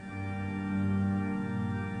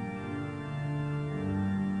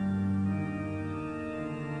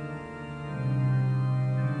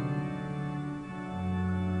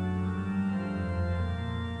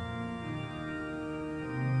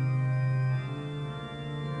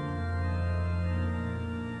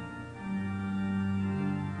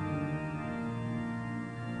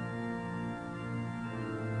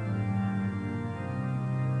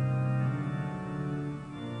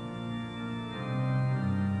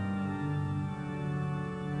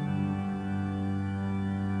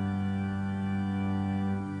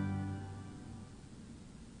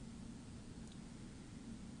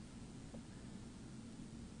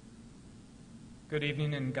Good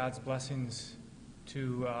evening and God's blessings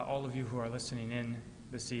to all of you who are listening in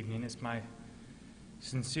this evening. It's my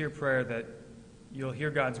sincere prayer that you'll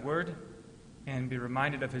hear God's word and be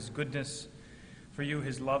reminded of his goodness for you,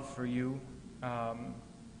 his love for you.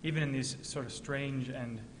 Even in these sort of strange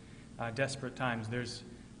and desperate times, there's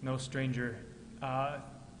no stranger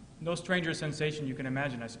sensation you can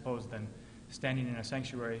imagine, I suppose, than standing in a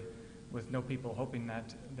sanctuary with no people, hoping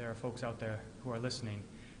that there are folks out there who are listening.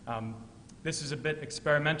 This is a bit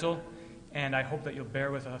experimental, and I hope that you'll bear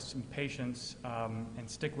with us in patience and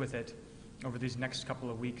stick with it over these next couple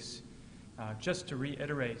of weeks. Just to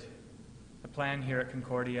reiterate, the plan here at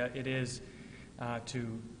Concordia, it is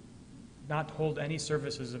to not hold any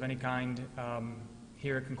services of any kind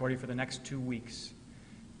here at Concordia for the next 2 weeks,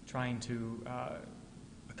 trying to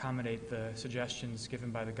accommodate the suggestions given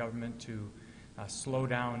by the government to slow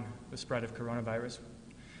down the spread of coronavirus,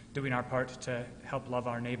 doing our part to help love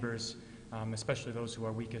our neighbors, especially those who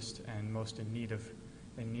are weakest and most in need of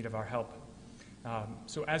our help.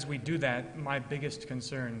 So as we do that, my biggest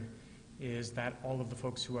concern is that all of the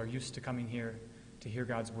folks who are used to coming here to hear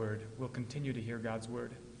God's word will continue to hear God's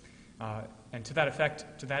word. And to that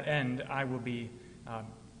effect, to that end, I will be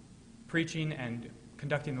preaching and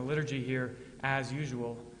conducting the liturgy here as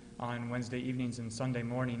usual on Wednesday evenings and Sunday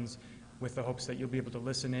mornings, with the hopes that you'll be able to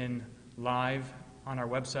listen in live on our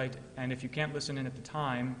website. And if you can't listen in at the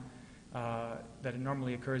time that it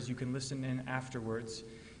normally occurs, you can listen in afterwards.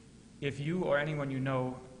 If you or anyone you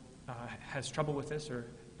know has trouble with this or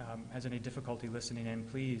has any difficulty listening in,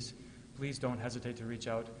 please don't hesitate to reach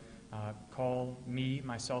out. Call me.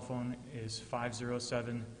 My cell phone is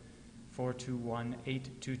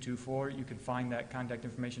 507-421-8224. You can find that contact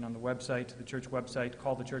information on the website, the church website.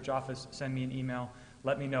 Call the church office, send me an email,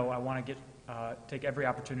 let me know. I want to take every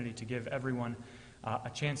opportunity to give everyone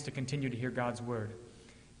a chance to continue to hear God's word.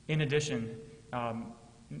 In addition,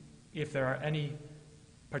 if there are any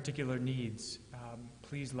particular needs,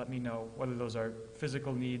 please let me know, whether those are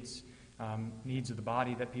physical needs, needs of the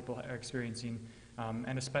body that people are experiencing,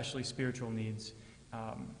 and especially spiritual needs.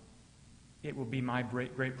 It will be my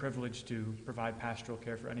great privilege to provide pastoral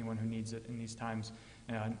care for anyone who needs it in these times,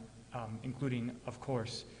 including, of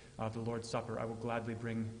course, the Lord's Supper. I will gladly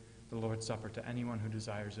bring the Lord's Supper to anyone who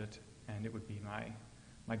desires it, and it would be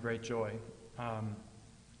my great joy.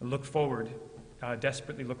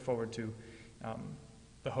 Desperately look forward to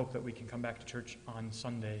the hope that we can come back to church on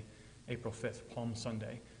Sunday, April 5th, Palm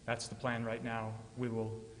Sunday. That's the plan right now. We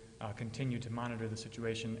will continue to monitor the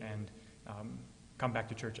situation and come back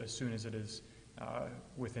to church as soon as it is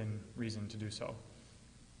within reason to do so.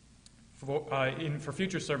 For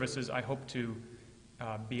future services, I hope to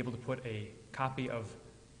be able to put a copy of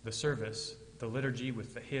the service, the liturgy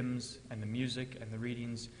with the hymns and the music and the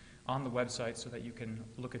readings on the website so that you can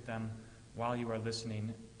look at them while you are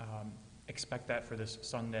listening. Expect that for this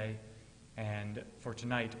Sunday. And for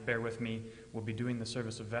tonight, bear with me, we'll be doing the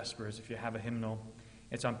service of Vespers. If you have a hymnal,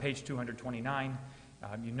 it's on page 229.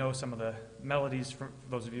 You know some of the melodies for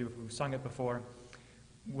those of you who've sung it before.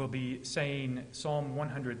 We'll be saying Psalm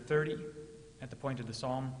 130 at the point of the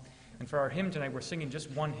psalm. And for our hymn tonight, we're singing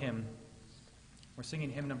just one hymn. We're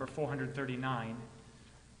singing hymn number 439.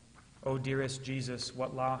 O dearest Jesus,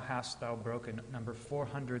 what law hast thou broken? Number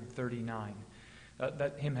 439.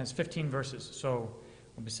 That hymn has 15 verses, so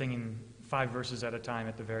we'll be singing 5 verses at a time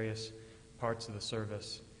at the various parts of the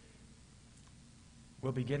service.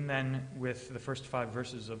 We'll begin then with the first 5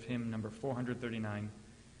 verses of hymn number 439.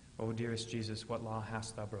 O dearest Jesus, what law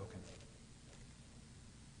hast thou broken?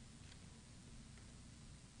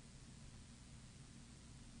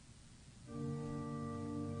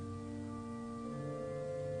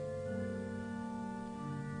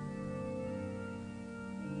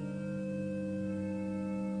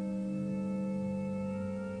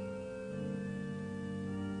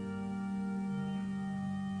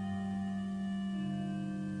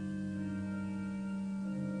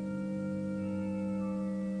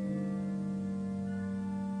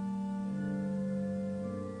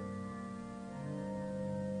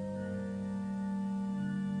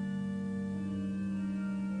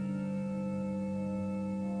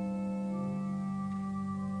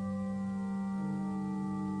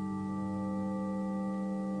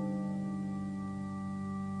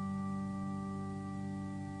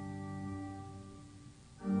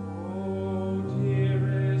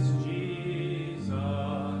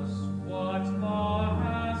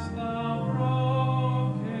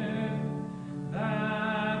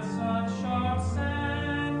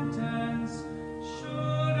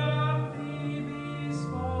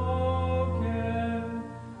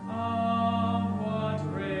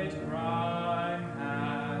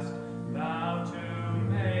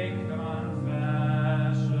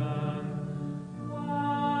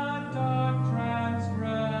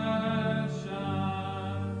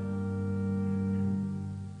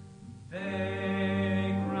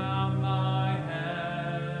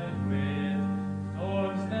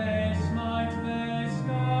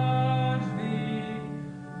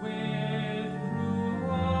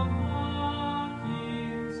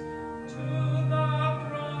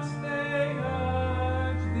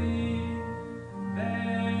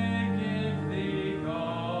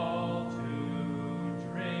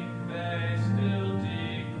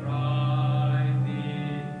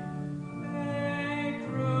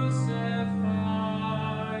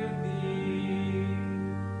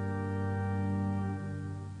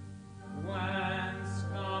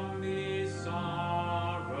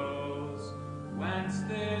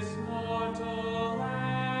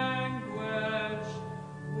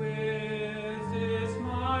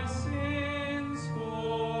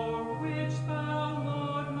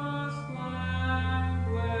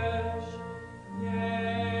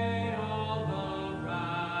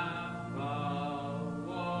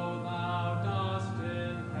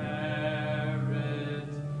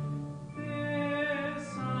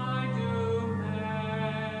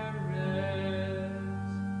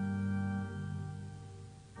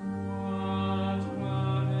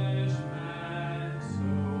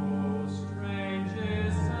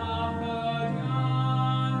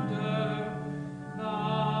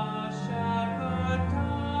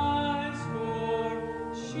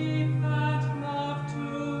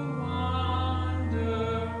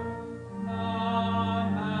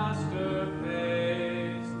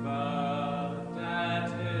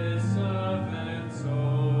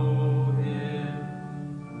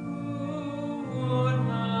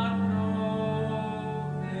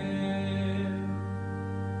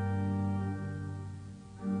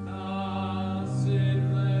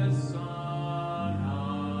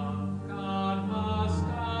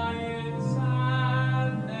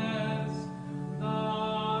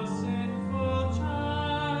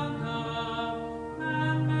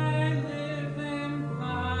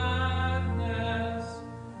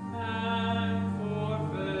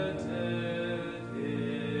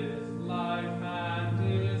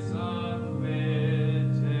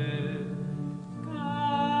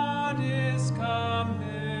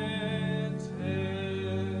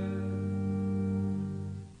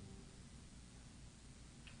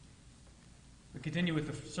 continue with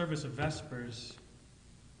the service of Vespers.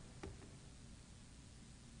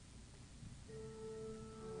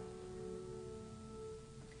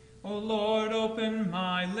 O Lord, open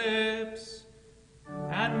my lips,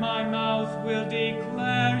 and my mouth will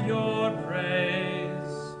declare your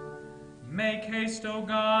praise. Make haste, O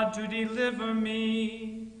God, to deliver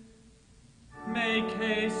me. Make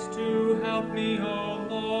haste to help me, O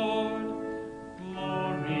Lord.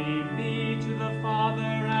 Glory be to the Father,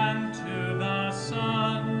 and to the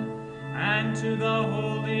Son, and to the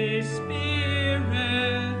Holy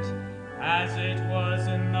Spirit, as it was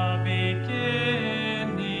in the beginning,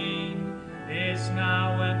 is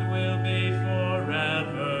now, and will be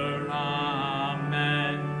forever.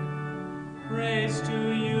 Amen. Praise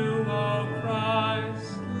to you, O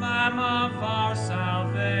Christ, Lamb of our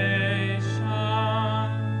salvation.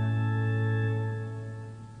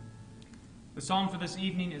 The psalm for this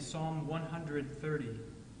evening is Psalm 130.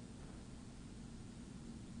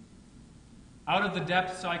 Out of the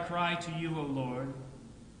depths I cry to you, O Lord.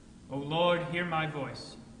 O Lord, hear my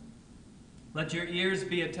voice. Let your ears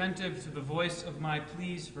be attentive to the voice of my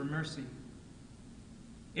pleas for mercy.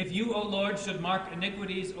 If you, O Lord, should mark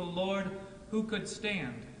iniquities, O Lord, who could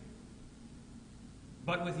stand?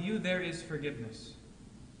 But with you there is forgiveness,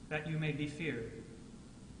 that you may be feared.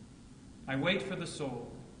 I wait for the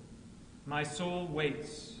soul. My soul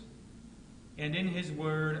waits, and in his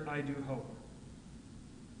word I do hope.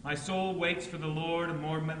 My soul waits for the Lord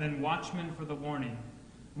more than watchmen for the warning,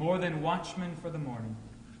 more than watchmen for the morning.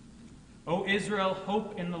 O Israel,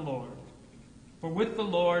 hope in the Lord, for with the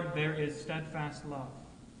Lord there is steadfast love,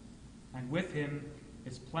 and with him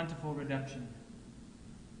is plentiful redemption,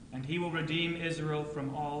 and he will redeem Israel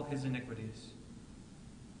from all his iniquities.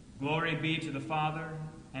 Glory be to the Father,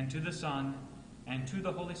 and to the Son, and to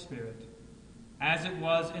the Holy Spirit, as it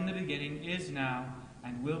was in the beginning, is now,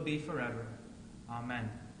 and will be forever. Amen.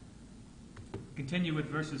 Continue with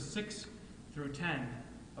verses 6 through 10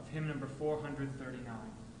 of hymn number 439.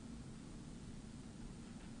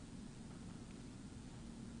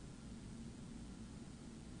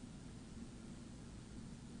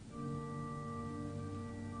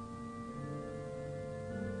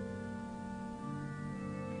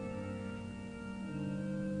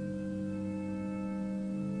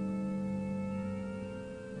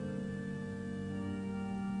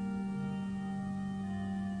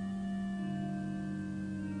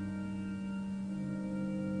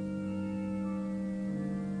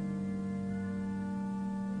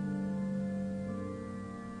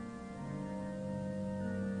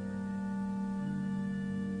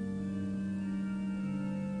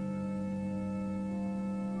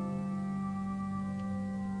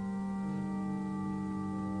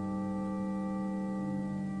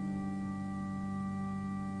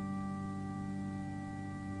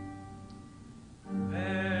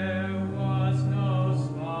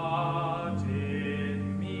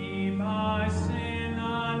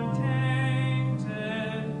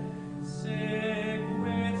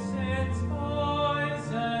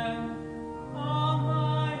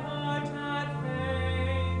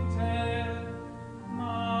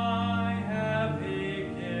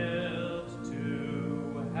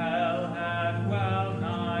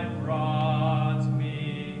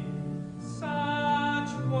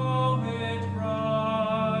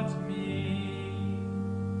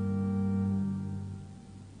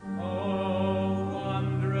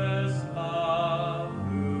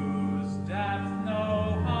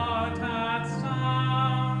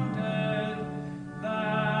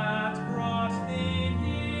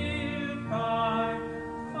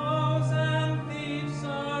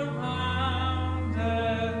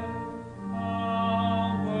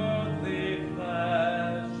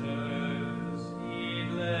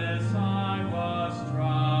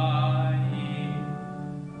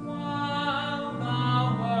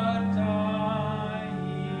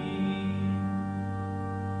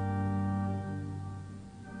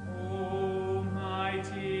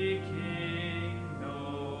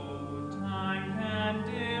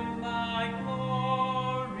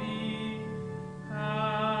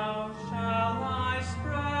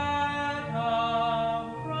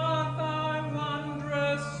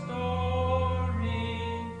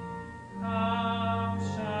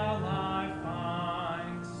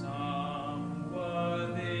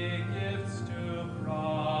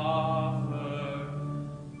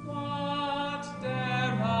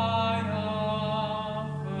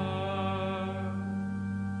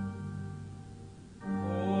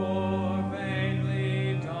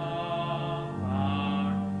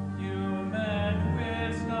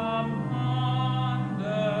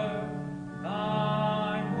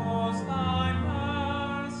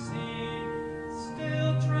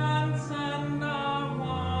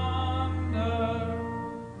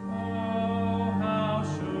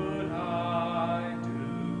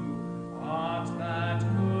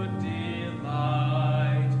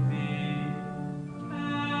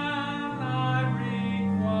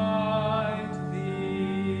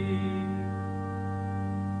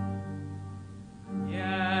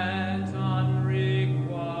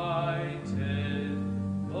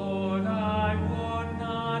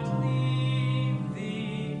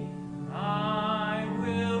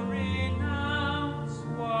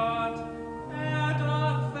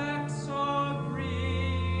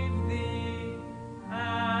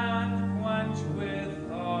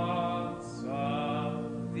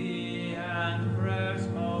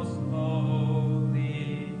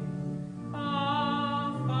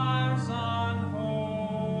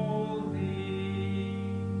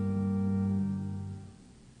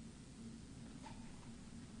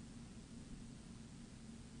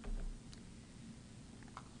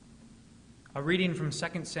 A reading from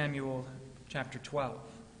 2 Samuel chapter 12.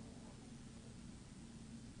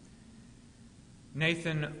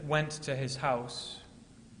 Nathan went to his house,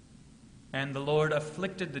 and the Lord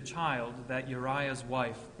afflicted the child that Uriah's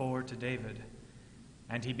wife bore to David,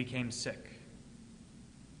 and he became sick.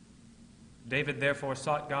 David therefore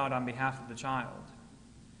sought God on behalf of the child.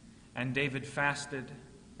 And David fasted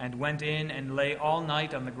and went in and lay all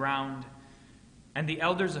night on the ground. And the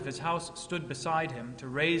elders of his house stood beside him to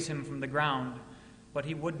raise him from the ground, but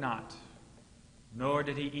he would not, nor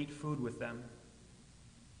did he eat food with them.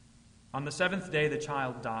 On the seventh day the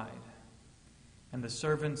child died, and the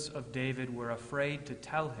servants of David were afraid to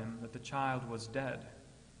tell him that the child was dead.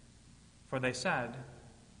 For they said,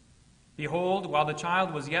 "Behold, while the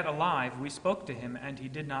child was yet alive, we spoke to him, and he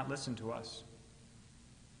did not listen to us.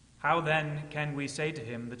 How then can we say to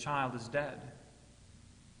him, 'The child is dead'?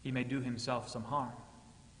 He may do himself some harm."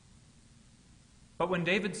 But when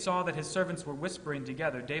David saw that his servants were whispering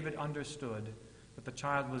together, David understood that the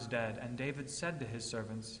child was dead. And David said to his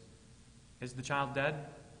servants, "Is the child dead?"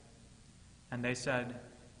 And they said,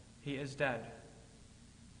 "He is dead."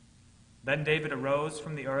 Then David arose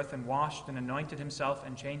from the earth and washed and anointed himself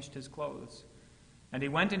and changed his clothes. And he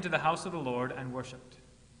went into the house of the Lord and worshipped.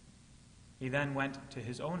 He then went to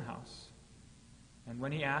his own house. And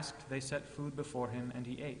when he asked, they set food before him, and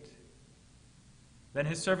he ate. Then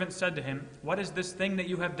his servants said to him, "What is this thing that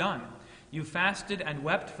you have done? You fasted and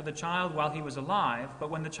wept for the child while he was alive,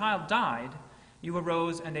 but when the child died, you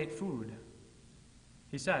arose and ate food."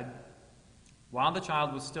 He said, "While the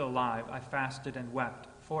child was still alive, I fasted and wept,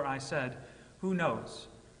 for I said, 'Who knows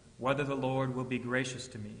whether the Lord will be gracious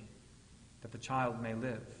to me, that the child may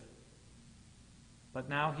live?' But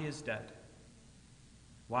now he is dead.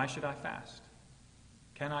 Why should I fast?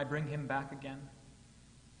 Can I bring him back again?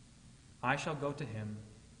 I shall go to him,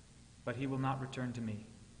 but he will not return to me."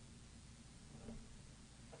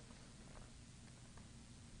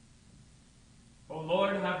 O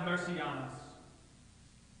Lord, have mercy on us.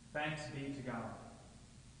 Thanks be to God.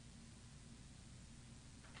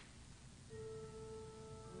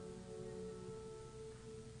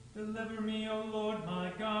 Deliver me, O Lord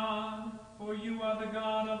my God, for you are the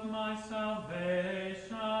God of my salvation.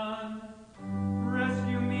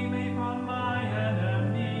 Rescue me from my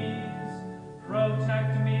enemies.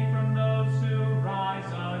 Protect me from those who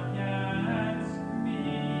rise against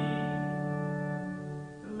me.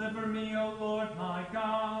 Deliver me, O Lord my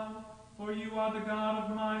God, for you are the God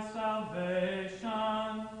of my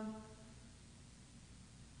salvation.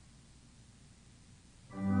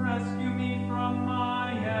 Rescue me from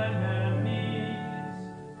my enemies.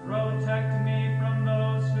 Protect me from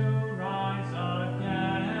those who rise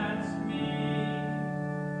against me.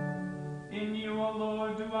 In you, O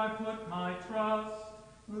Lord, do I put my trust.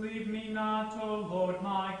 Leave me not, O Lord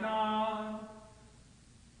my God.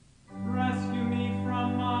 Rescue me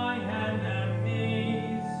from my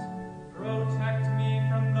enemies. Protect me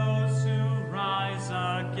from those who rise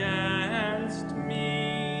against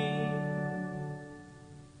me.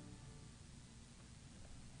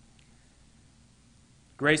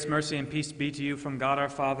 Grace, mercy, and peace be to you from God our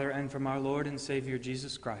Father and from our Lord and Savior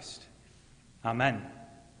Jesus Christ. Amen.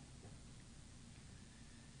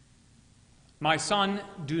 My son,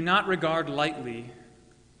 do not regard lightly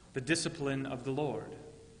the discipline of the Lord,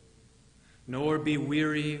 nor be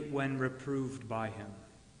weary when reproved by him.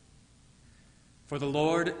 For the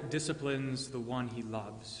Lord disciplines the one he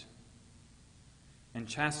loves, and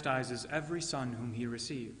chastises every son whom he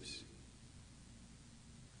receives.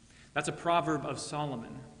 That's a proverb of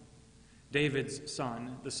Solomon, David's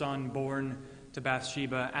son, the son born to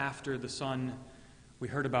Bathsheba after the son we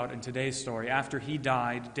heard about in today's story. After he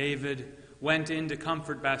died, David went in to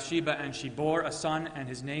comfort Bathsheba, and she bore a son, and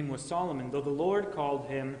his name was Solomon, though the Lord called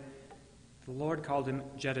him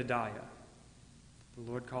Jedediah. The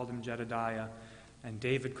Lord called him Jedediah, and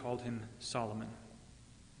David called him Solomon.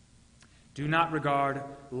 Do not regard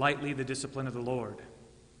lightly the discipline of the Lord.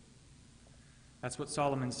 That's what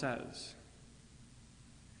Solomon says.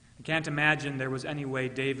 I can't imagine there was any way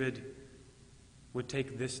David would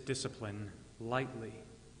take this discipline lightly.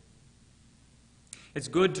 It's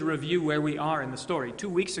good to review where we are in the story. 2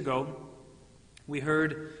 weeks ago, we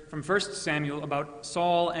heard from 1 Samuel about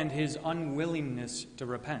Saul and his unwillingness to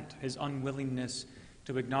repent, his unwillingness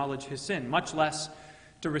to acknowledge his sin, much less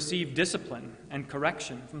to receive discipline and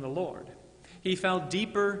correction from the Lord. He fell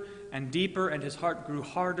deeper and deeper, and his heart grew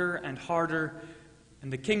harder and harder,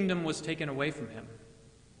 and the kingdom was taken away from him,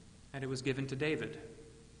 and it was given to David,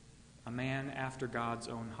 a man after God's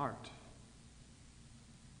own heart.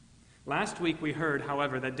 Last week we heard,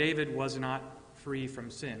 however, that David was not free from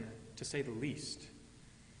sin, to say the least.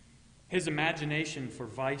 His imagination for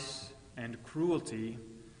vice and cruelty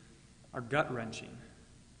are gut-wrenching.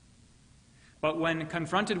 But when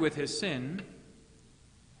confronted with his sin,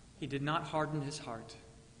 he did not harden his heart.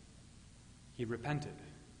 He repented.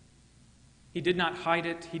 He did not hide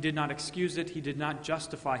it. He did not excuse it. He did not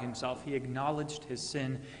justify himself. He acknowledged his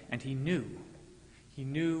sin, and he knew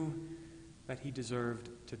that he deserved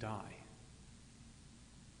to die.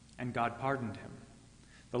 And God pardoned him.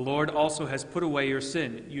 The Lord also has put away your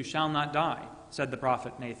sin. You shall not die, said the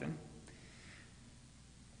prophet Nathan.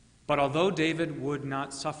 But although David would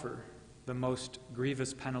not suffer the most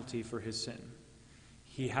grievous penalty for his sin,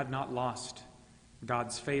 he had not lost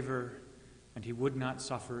God's favor, and he would not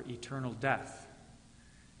suffer eternal death.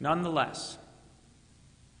 Nonetheless,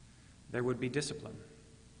 there would be discipline.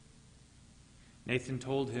 Nathan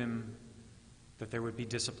told him that there would be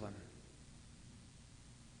discipline.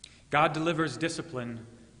 God delivers discipline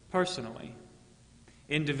personally,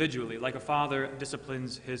 individually, like a father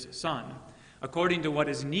disciplines his son, according to what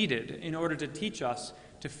is needed in order to teach us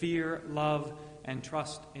to fear, love, and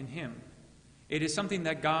trust in him. It is something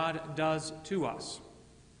that God does to us.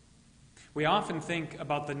 We often think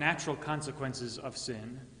about the natural consequences of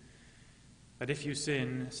sin, that if you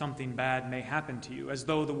sin, something bad may happen to you, as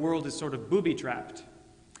though the world is sort of booby-trapped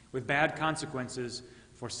with bad consequences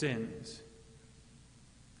for sins.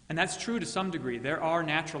 And that's true to some degree. There are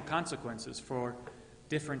natural consequences for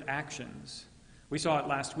different actions. We saw it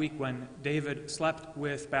last week when David slept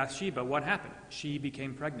with Bathsheba. What happened? She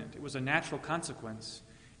became pregnant. It was a natural consequence.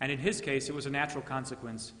 And in his case, it was a natural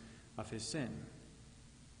consequence of his sin.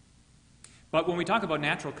 But when we talk about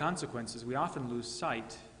natural consequences, we often lose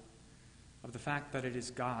sight of the fact that it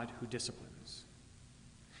is God who disciplines.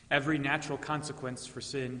 Every natural consequence for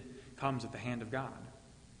sin comes at the hand of God.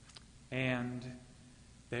 And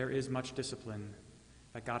there is much discipline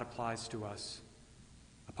that God applies to us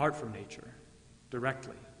apart from nature,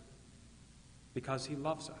 directly, because he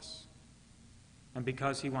loves us and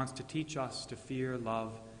because he wants to teach us to fear,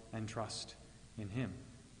 love, and trust in him.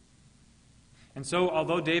 And so,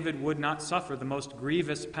 although David would not suffer the most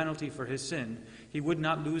grievous penalty for his sin, he would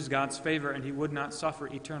not lose God's favor and he would not suffer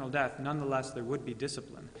eternal death. Nonetheless, there would be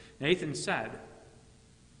discipline. Nathan said,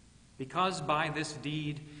 "Because by this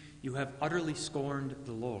deed you have utterly scorned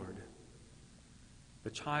the Lord,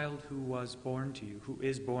 the child who is born to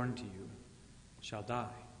you, shall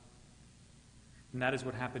die." And that is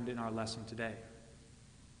what happened in our lesson today.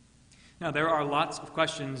 Now, there are lots of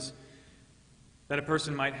questions that a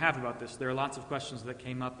person might have about this. There are lots of questions that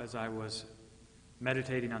came up as I was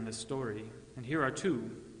meditating on this story. And here are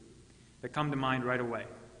two that come to mind right away.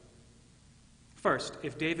 First,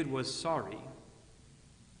 if David was sorry,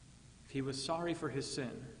 if he was sorry for his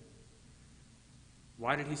sin,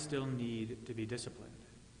 why did he still need to be disciplined?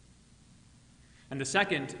 And the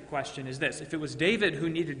second question is this: if it was David who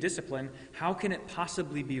needed discipline, how can it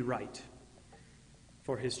possibly be right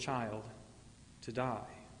for his child to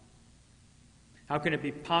die? How can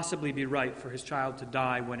it possibly be right for his child to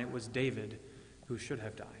die when it was David who should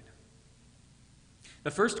have died?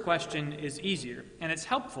 The first question is easier, and it's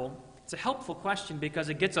helpful. It's a helpful question because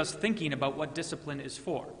it gets us thinking about what discipline is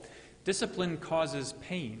for. Discipline causes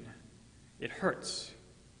pain. It hurts.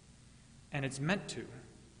 And it's meant to,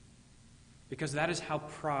 because that is how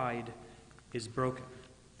pride is broken.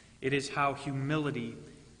 It is how humility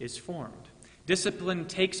is formed. Discipline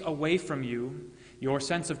takes away from you your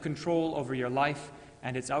sense of control over your life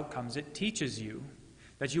and its outcomes. It teaches you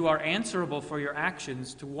that you are answerable for your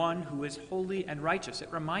actions to one who is holy and righteous.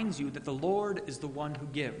 It reminds you that the Lord is the one who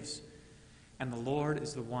gives, and the Lord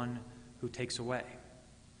is the one who takes away.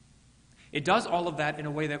 It does all of that in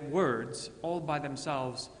a way that words, all by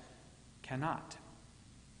themselves, cannot.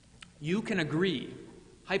 You can agree,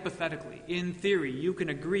 hypothetically, in theory, you can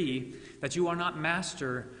agree that you are not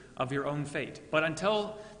master of your own fate. But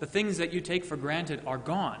until the things that you take for granted are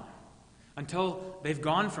gone, until they've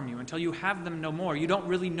gone from you, until you have them no more, you don't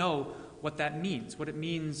really know what that means, what it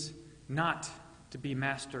means not to be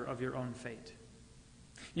master of your own fate.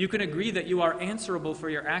 You can agree that you are answerable for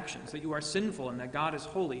your actions, that you are sinful and that God is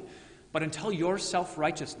holy, but until your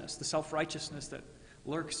self-righteousness, the self-righteousness that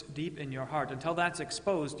lurks deep in your heart, until that's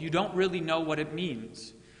exposed, you don't really know what it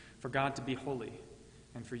means for God to be holy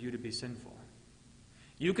and for you to be sinful.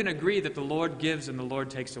 You can agree that the Lord gives and the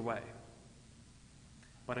Lord takes away.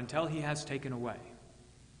 But until he has taken away,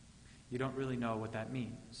 you don't really know what that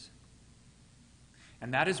means.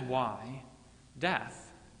 And that is why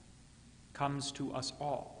death comes to us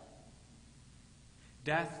all.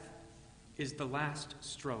 Death is the last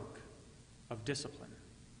stroke of discipline.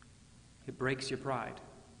 It breaks your pride.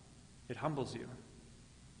 It humbles you.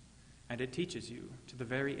 and it teaches you to the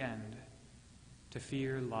very end to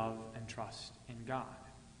fear, love, and trust in God.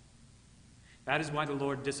 That is why the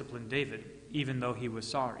Lord disciplined David, even though he was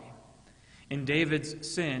sorry. In David's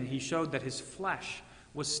sin, he showed that his flesh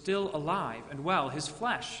was still alive and well. His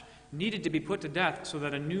flesh needed to be put to death so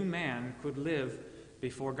that a new man could live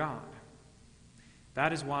before God.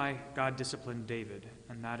 That is why God disciplined David,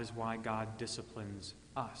 and that is why God disciplines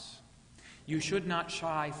us. You should not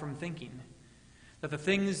shy from thinking that the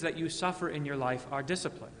things that you suffer in your life are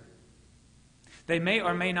discipline. They may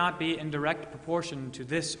or may not be in direct proportion to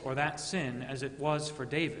this or that sin as it was for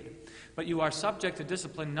David, but you are subject to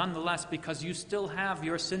discipline nonetheless because you still have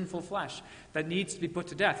your sinful flesh that needs to be put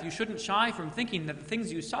to death. You shouldn't shy from thinking that the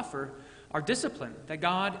things you suffer are discipline, that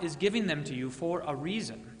God is giving them to you for a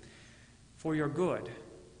reason, for your good,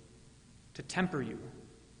 to temper you,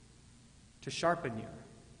 to sharpen you.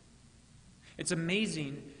 It's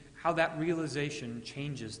amazing how that realization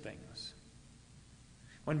changes things.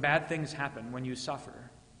 When bad things happen, when you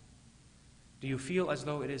suffer, do you feel as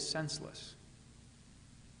though it is senseless?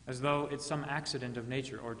 As though it's some accident of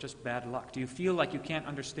nature or just bad luck? Do you feel like you can't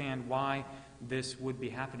understand why this would be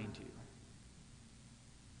happening to you?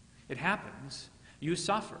 It happens. You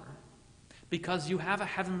suffer because you have a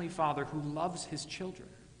heavenly Father who loves his children,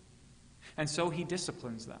 and so he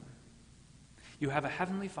disciplines them. You have a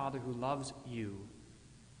heavenly Father who loves you,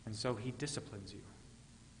 and so he disciplines you.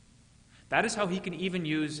 That is how he can even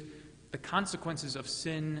use the consequences of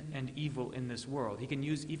sin and evil in this world. He can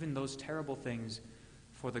use even those terrible things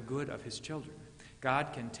for the good of his children.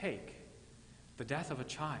 God can take the death of a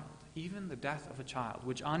child, even the death of a child,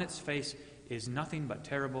 which on its face is nothing but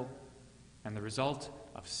terrible and the result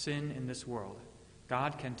of sin in this world.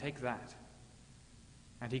 God can take that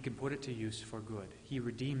and he can put it to use for good. He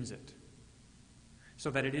redeems it so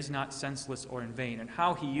that it is not senseless or in vain. And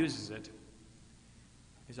how he uses it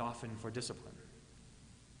is often for discipline.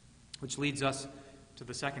 Which leads us to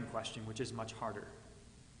the second question, which is much harder.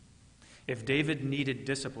 If David needed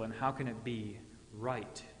discipline, how can it be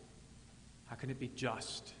right? How can it be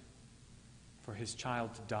just for his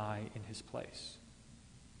child to die in his place?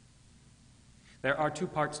 There are two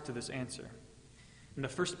parts to this answer. And the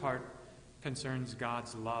first part concerns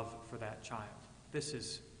God's love for that child. This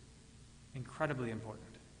is incredibly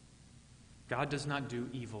important. God does not do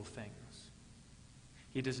evil things.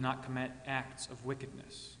 He does not commit acts of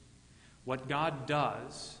wickedness. What God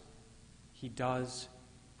does, he does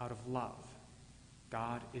out of love.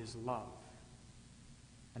 God is love.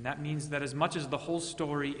 And that means that as much as the whole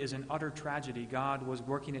story is an utter tragedy, God was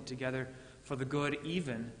working it together for the good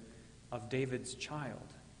even of David's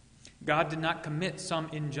child. God did not commit some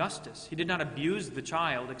injustice. He did not abuse the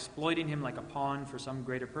child, exploiting him like a pawn for some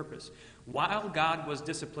greater purpose. While God was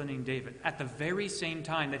disciplining David, at the very same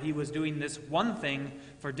time that he was doing this one thing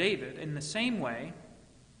for David, in the same way,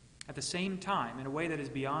 at the same time, in a way that is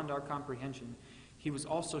beyond our comprehension, he was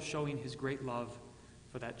also showing his great love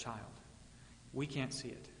for that child. We can't see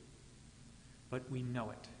it, but we know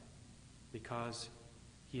it because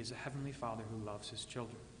he is a heavenly Father who loves his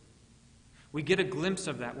children. We get a glimpse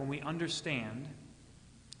of that when we understand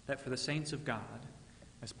that for the saints of God,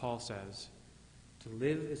 as Paul says, to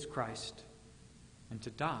live is Christ and to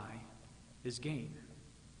die is gain.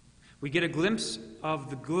 We get a glimpse of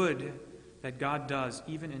the good that God does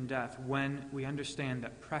even in death when we understand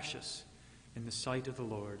that precious in the sight of the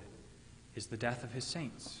Lord is the death of his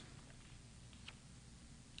saints.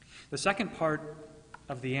 The second part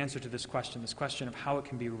of the answer to this question of how it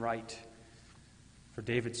can be right for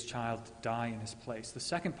David's child to die in his place, the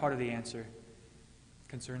second part of the answer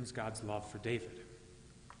concerns God's love for David.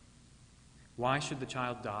 Why should the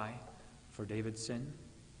child die for David's sin?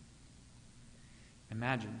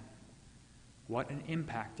 Imagine what an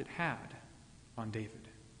impact it had on David.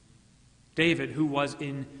 David, who was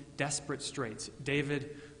in desperate straits.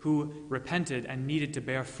 David, who repented and needed to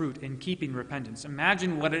bear fruit in keeping repentance.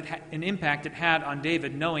 Imagine what an impact it had on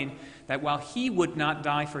David, knowing that while he would not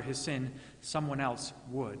die for his sin, someone else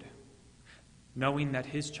would. Knowing that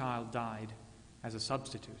his child died as a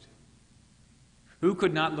substitute. Who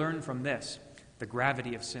could not learn from this the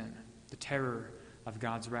gravity of sin, the terror of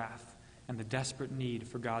God's wrath, and the desperate need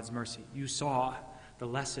for God's mercy? You saw the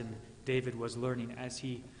lesson David was learning as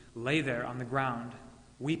he lay there on the ground,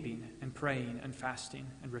 weeping and praying and fasting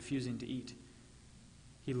and refusing to eat.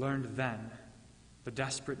 He learned then the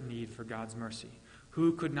desperate need for God's mercy.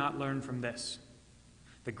 Who could not learn from this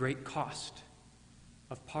the great cost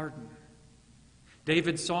of pardon?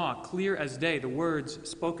 David saw clear as day the words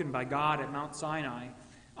spoken by God at Mount Sinai.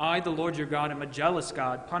 I, the Lord your God, am a jealous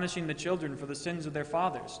God, punishing the children for the sins of their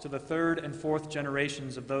fathers to the third and fourth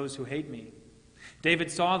generations of those who hate me,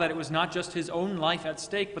 David saw that it was not just his own life at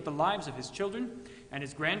stake, but the lives of his children and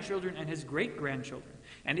his grandchildren and his great-grandchildren.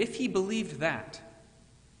 And if he believed that,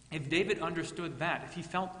 if David understood that, if he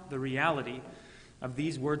felt the reality of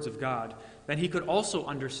these words of God, then he could also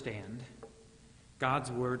understand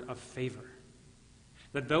God's word of favor.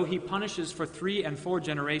 That though he punishes for 3 and 4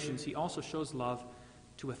 generations, he also shows love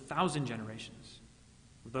to 1,000 generations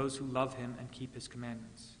of those who love him and keep his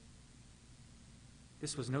commandments.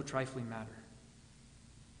 This was no trifling matter.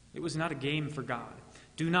 It was not a game for God.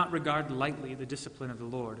 Do not regard lightly the discipline of the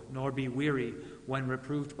Lord, nor be weary when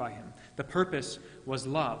reproved by him. The purpose was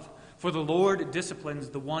love. For the Lord disciplines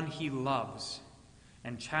the one he loves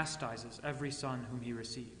and chastises every son whom he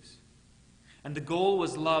receives. And the goal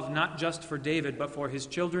was love not just for David, but for his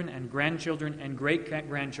children and grandchildren and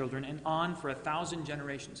great-grandchildren and on for 1,000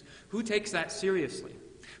 generations. Who takes that seriously?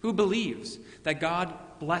 Who believes that God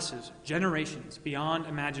blesses generations beyond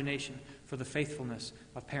imagination for the faithfulness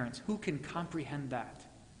of parents? Who can comprehend that?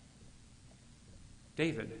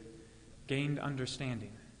 David gained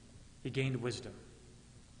understanding. He gained wisdom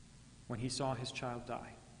when he saw his child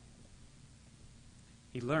die.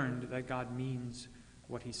 He learned that God means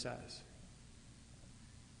what he says.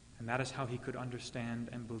 And that is how he could understand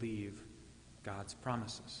and believe God's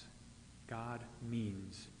promises. God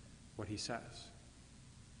means what he says.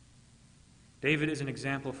 David is an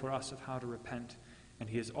example for us of how to repent, and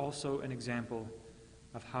he is also an example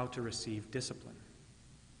of how to receive discipline.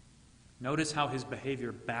 Notice how his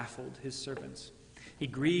behavior baffled his servants. He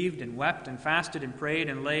grieved and wept and fasted and prayed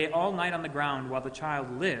and lay all night on the ground while the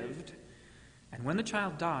child lived, and when the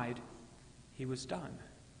child died, he was done.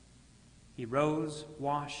 He rose,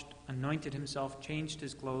 washed, anointed himself, changed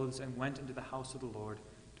his clothes, and went into the house of the Lord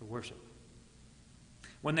to worship.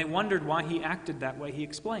 When they wondered why he acted that way, he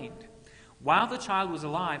explained, "While the child was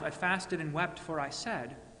alive, I fasted and wept, for I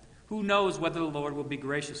said, 'Who knows whether the Lord will be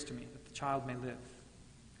gracious to me, that the child may live?'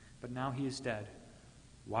 But now he is dead.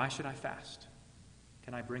 Why should I fast?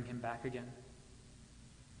 Can I bring him back again?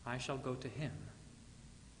 I shall go to him,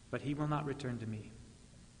 but he will not return to me."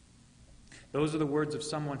 Those are the words of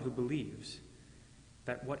someone who believes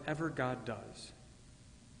that whatever God does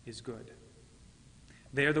is good.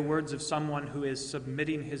 They are the words of someone who is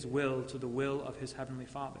submitting his will to the will of his heavenly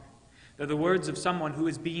Father. They're the words of someone who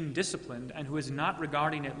is being disciplined and who is not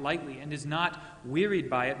regarding it lightly and is not wearied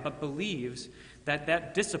by it, but believes that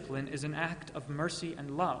that discipline is an act of mercy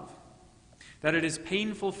and love, that it is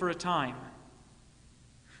painful for a time,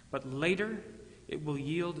 but later it will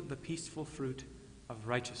yield the peaceful fruit of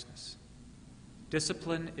righteousness.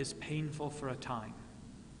 Discipline is painful for a time,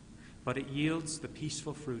 but it yields the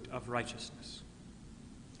peaceful fruit of righteousness.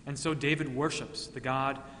 And so David worships the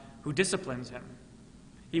God who disciplines him.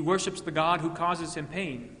 He worships the God who causes him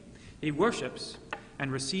pain. He worships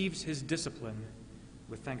and receives his discipline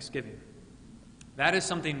with thanksgiving. That is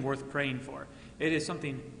something worth praying for. It is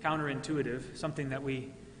something counterintuitive, something that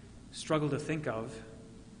we struggle to think of,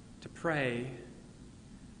 to pray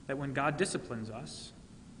that when God disciplines us,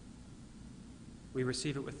 we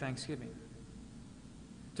receive it with thanksgiving.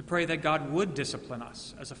 To pray that God would discipline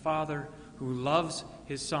us as a father who loves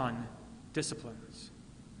his son disciplines.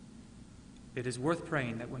 It is worth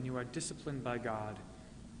praying that when you are disciplined by God,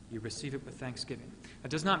 you receive it with thanksgiving.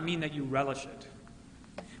 That does not mean that you relish it,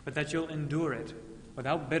 but that you'll endure it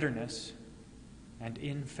without bitterness and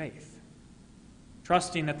in faith,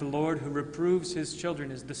 trusting that the Lord who reproves his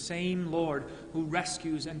children is the same Lord who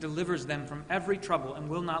rescues and delivers them from every trouble and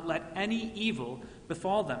will not let any evil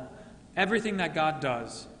befall them. Everything that God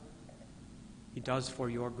does, he does for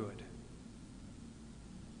your good.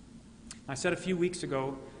 I said a few weeks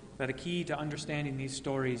ago that a key to understanding these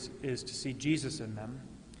stories is to see Jesus in them,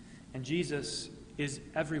 and Jesus is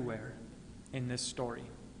everywhere in this story.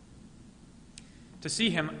 To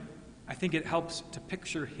see him, I think it helps to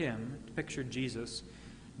picture Jesus,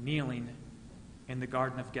 kneeling in the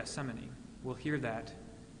Garden of Gethsemane. We'll hear that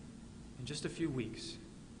in just a few weeks.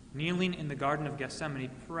 Kneeling in the Garden of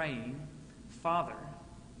Gethsemane, praying, "Father,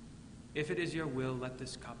 if it is your will, let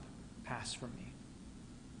this cup pass from me."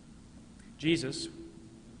 Jesus,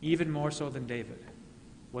 even more so than David,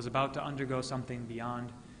 was about to undergo something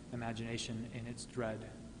beyond imagination in its dread,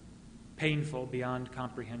 painful beyond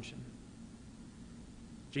comprehension.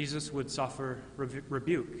 Jesus would suffer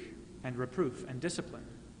rebuke and reproof and discipline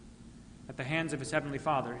at the hands of his heavenly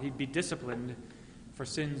Father. He'd be disciplined for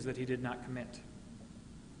sins that he did not commit.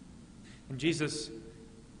 And Jesus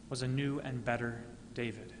was a new and better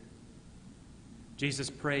David. Jesus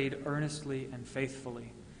prayed earnestly and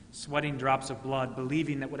faithfully, sweating drops of blood,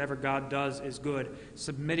 believing that whatever God does is good,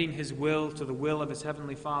 submitting his will to the will of his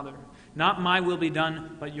heavenly Father. "Not my will be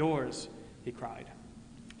done, but yours," he cried.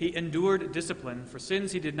 He endured discipline for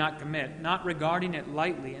sins he did not commit, not regarding it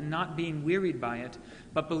lightly and not being wearied by it,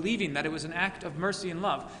 but believing that it was an act of mercy and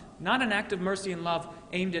love. Not an act of mercy and love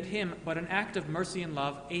aimed at him, but an act of mercy and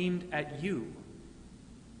love aimed at you.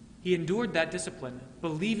 He endured that discipline,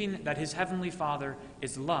 believing that his heavenly Father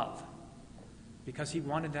is love, because he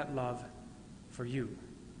wanted that love for you.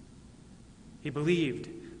 He believed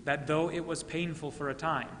that though it was painful for a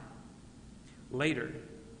time, later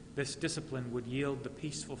this discipline would yield the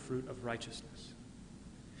peaceful fruit of righteousness.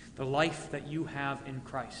 The life that you have in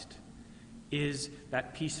Christ is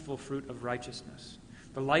that peaceful fruit of righteousness.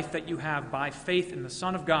 The life that you have by faith in the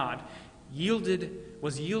Son of God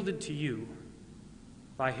was yielded to you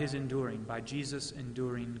by his enduring, by Jesus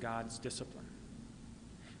enduring God's discipline.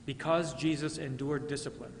 Because Jesus endured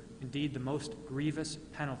discipline, indeed the most grievous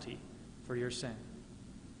penalty for your sin.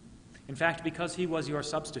 In fact, because he was your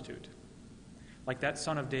substitute, like that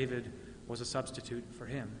son of David was a substitute for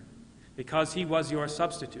him. Because he was your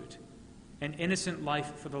substitute, an innocent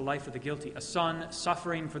life for the life of the guilty, a son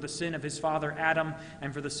suffering for the sin of his father Adam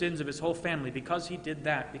and for the sins of his whole family. Because he did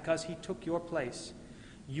that, because he took your place,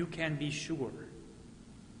 you can be sure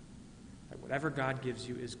that whatever God gives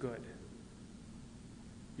you is good.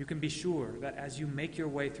 You can be sure that as you make your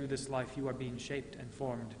way through this life, you are being shaped and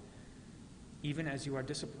formed, even as you are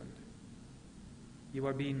disciplined. You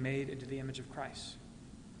are being made into the image of Christ.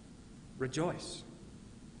 Rejoice.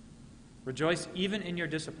 Rejoice even in your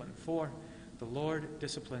discipline, for the Lord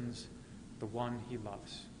disciplines the one he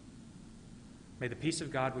loves. May the peace of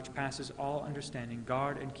God, which passes all understanding,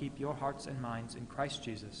 guard and keep your hearts and minds in Christ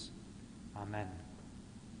Jesus. Amen.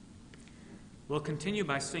 We'll continue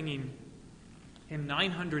by singing hymn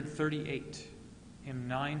 938. Hymn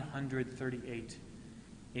 938,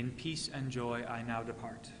 In Peace and Joy I Now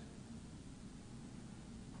Depart.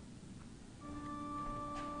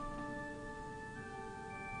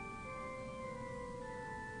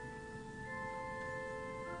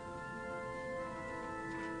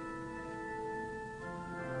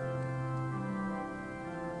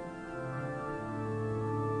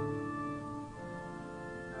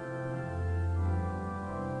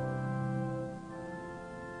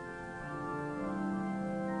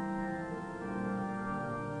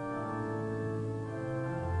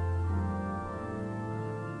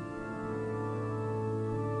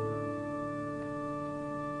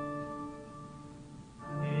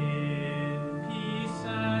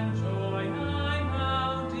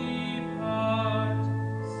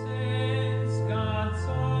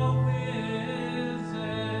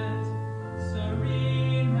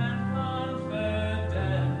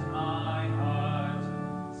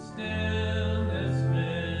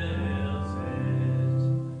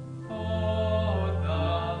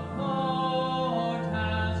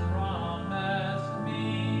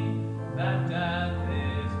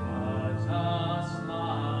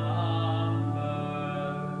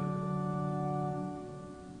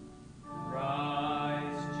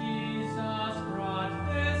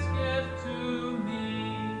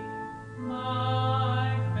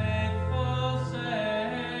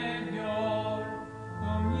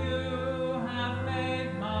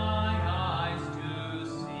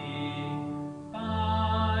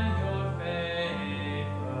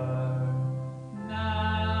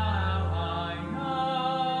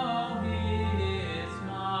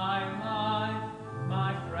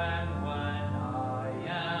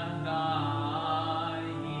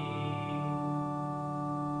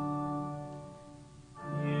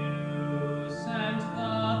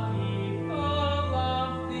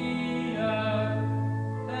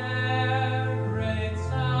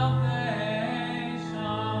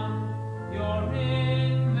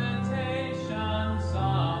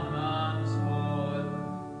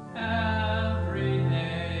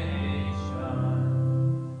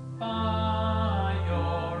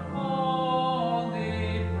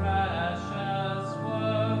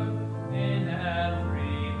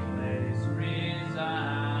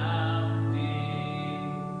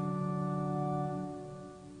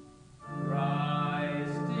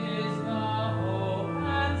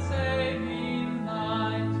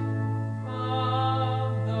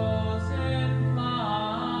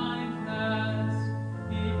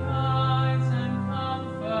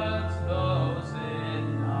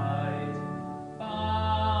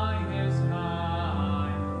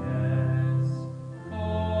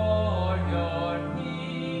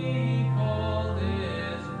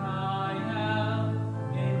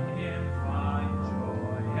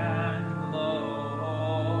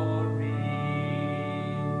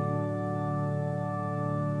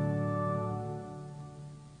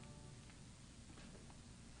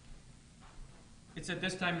 It's at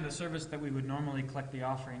this time in the service that we would normally collect the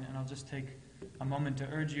offering, and I'll just take a moment to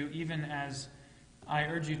urge you, even as I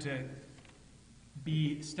urge you to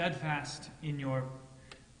be steadfast in your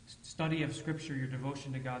study of Scripture, your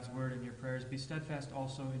devotion to God's Word, and your prayers. Be steadfast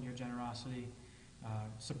also in your generosity,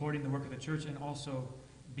 supporting the work of the church, and also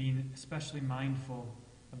being especially mindful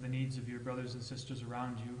of the needs of your brothers and sisters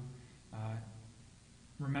around you.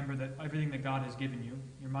 Remember that everything that God has given you,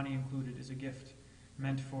 your money included, is a gift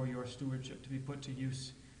meant for your stewardship, to be put to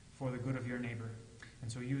use for the good of your neighbor.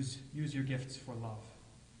 And so use your gifts for love.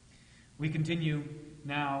 We continue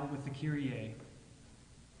now with the Kyrie.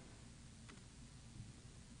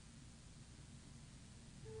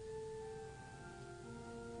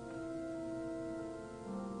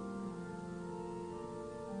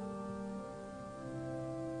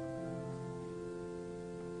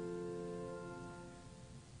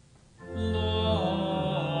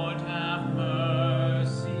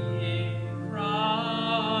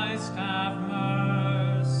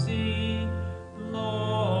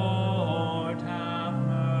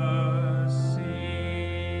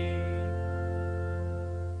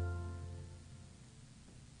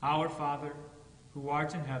 Our Father, who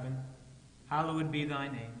art in heaven, hallowed be thy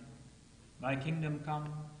name. Thy kingdom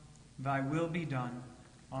come, thy will be done,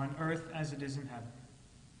 on earth as it is in heaven.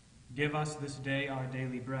 Give us this day our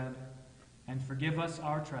daily bread, and forgive us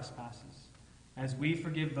our trespasses, as we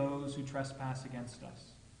forgive those who trespass against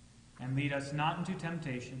us. And lead us not into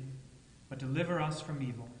temptation, but deliver us from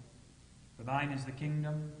evil. For thine is the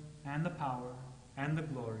kingdom, and the power, and the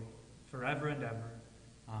glory, forever and ever.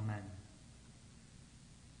 Amen.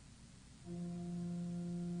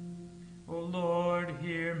 O Lord,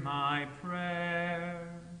 hear my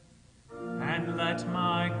prayer, and let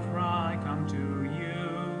my cry come to you.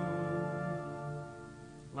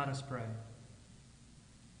 Let us pray.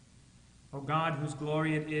 O God, whose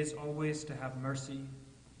glory it is always to have mercy,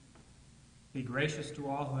 be gracious to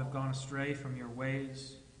all who have gone astray from your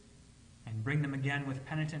ways, and bring them again with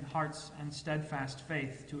penitent hearts and steadfast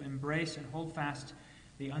faith to embrace and hold fast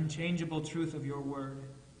the unchangeable truth of your word.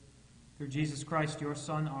 Through Jesus Christ, your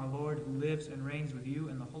Son, our Lord, who lives and reigns with you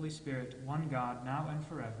in the Holy Spirit, one God, now and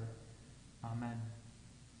forever. Amen.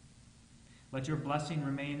 Let your blessing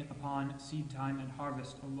remain upon seed time and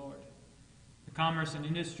harvest, O Lord, the commerce and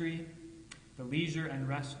industry, the leisure and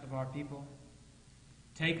rest of our people.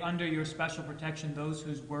 Take under your special protection those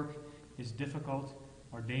whose work is difficult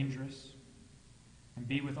or dangerous, and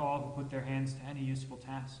be with all who put their hands to any useful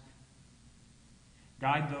task.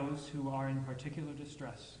 Guide those who are in particular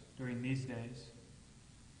distress during these days.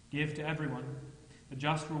 Give to everyone the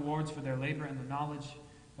just rewards for their labor and the knowledge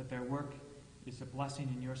that their work is a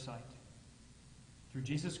blessing in your sight. Through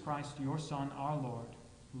Jesus Christ, your Son, our Lord,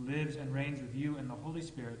 who lives and reigns with you in the Holy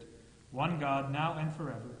Spirit, one God, now and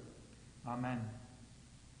forever. Amen.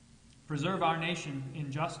 Preserve our nation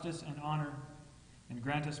in justice and honor, and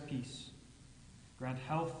grant us peace. Grant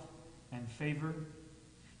health and favor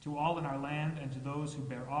to all in our land and to those who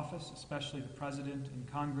bear office, especially the President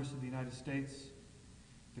and Congress of the United States,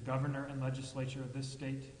 the governor and legislature of this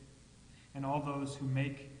state, and all those who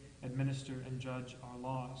make, administer, and judge our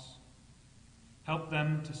laws. Help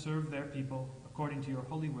them to serve their people according to your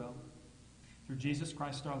holy will. Through Jesus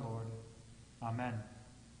Christ our Lord. Amen.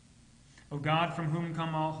 O God, from whom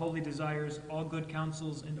come all holy desires, all good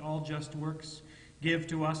counsels, and all just works, give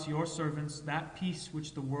to us, your servants, that peace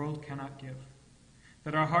which the world cannot give,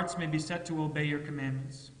 that our hearts may be set to obey your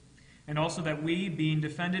commandments, and also that we, being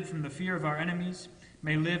defended from the fear of our enemies,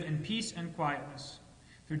 may live in peace and quietness.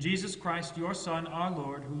 Through Jesus Christ, your Son, our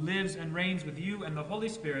Lord, who lives and reigns with you and the Holy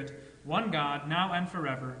Spirit, one God, now and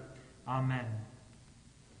forever. Amen.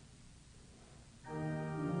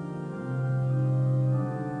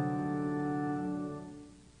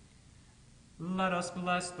 Let us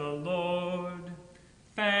bless the Lord.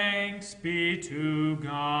 Thanks be to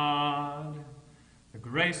God. The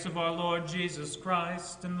grace of our Lord Jesus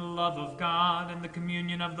Christ, and the love of God, and the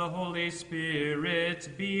communion of the Holy Spirit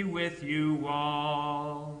be with you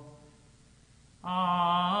all. Amen.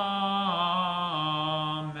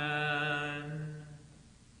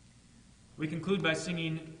 We conclude by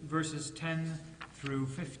singing verses 10 through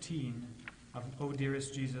 15 of O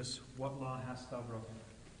Dearest Jesus, What Law Hast Thou Broken?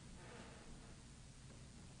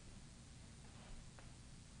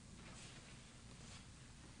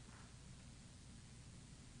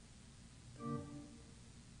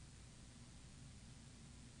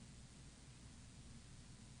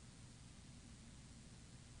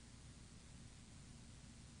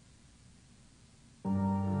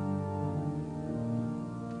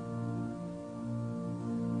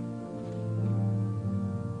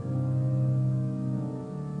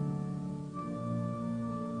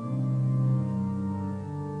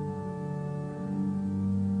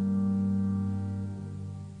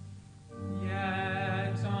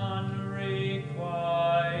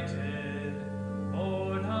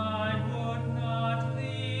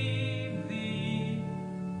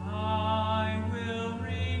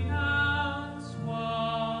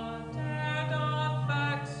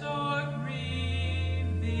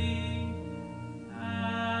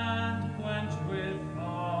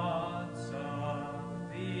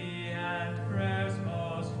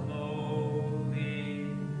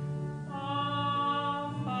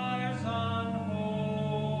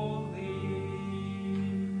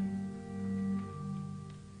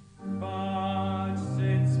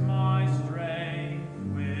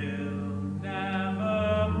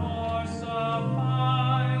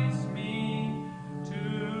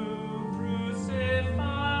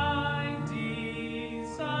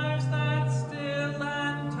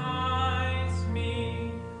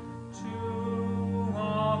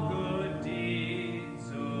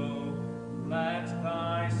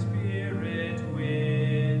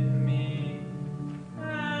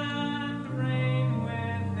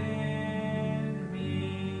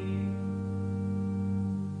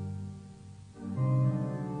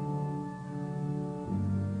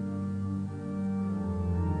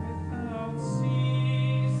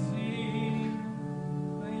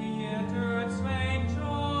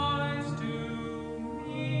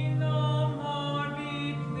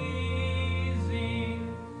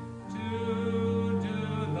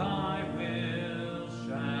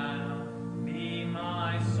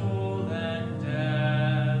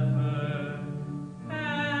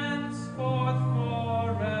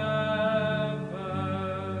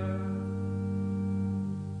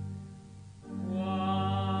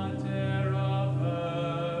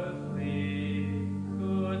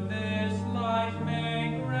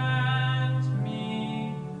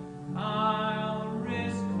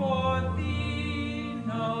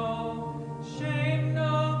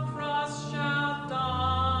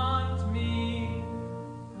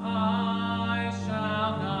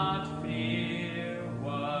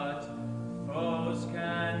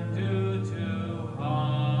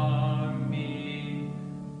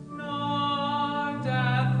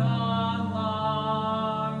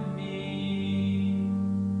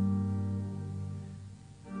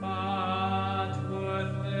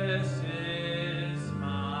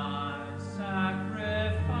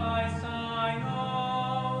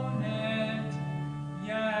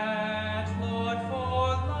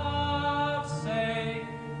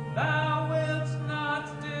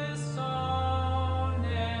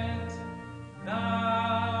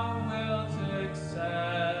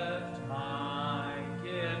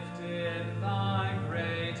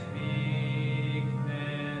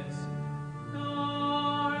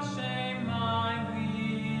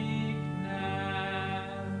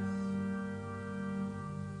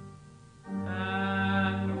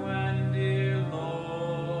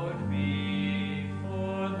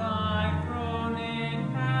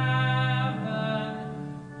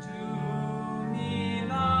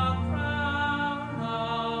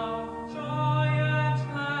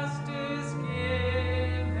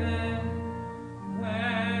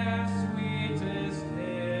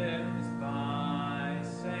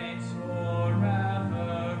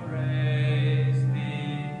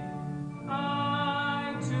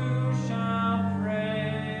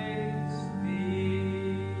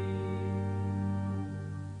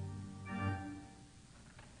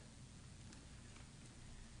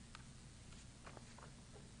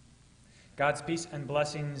 God's peace and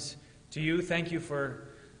blessings to you. Thank you for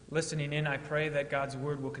listening in. I pray that God's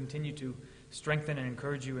word will continue to strengthen and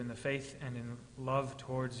encourage you in the faith and in love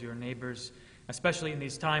towards your neighbors, especially in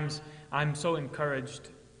these times. I'm so encouraged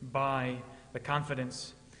by the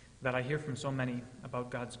confidence that I hear from so many about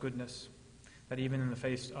God's goodness, that even in the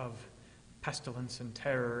face of pestilence and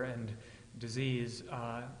terror and disease,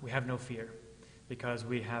 we have no fear, because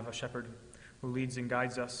we have a shepherd who leads and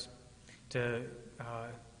guides us to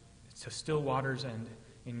still waters and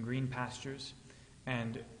in green pastures.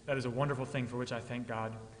 And that is a wonderful thing for which I thank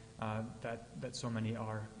God that so many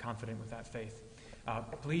are confident with that faith.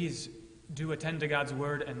 Please do attend to God's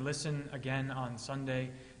word and listen again on Sunday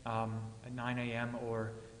at 9 a.m.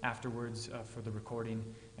 or afterwards for the recording,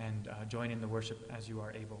 and join in the worship as you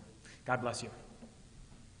are able. God bless you.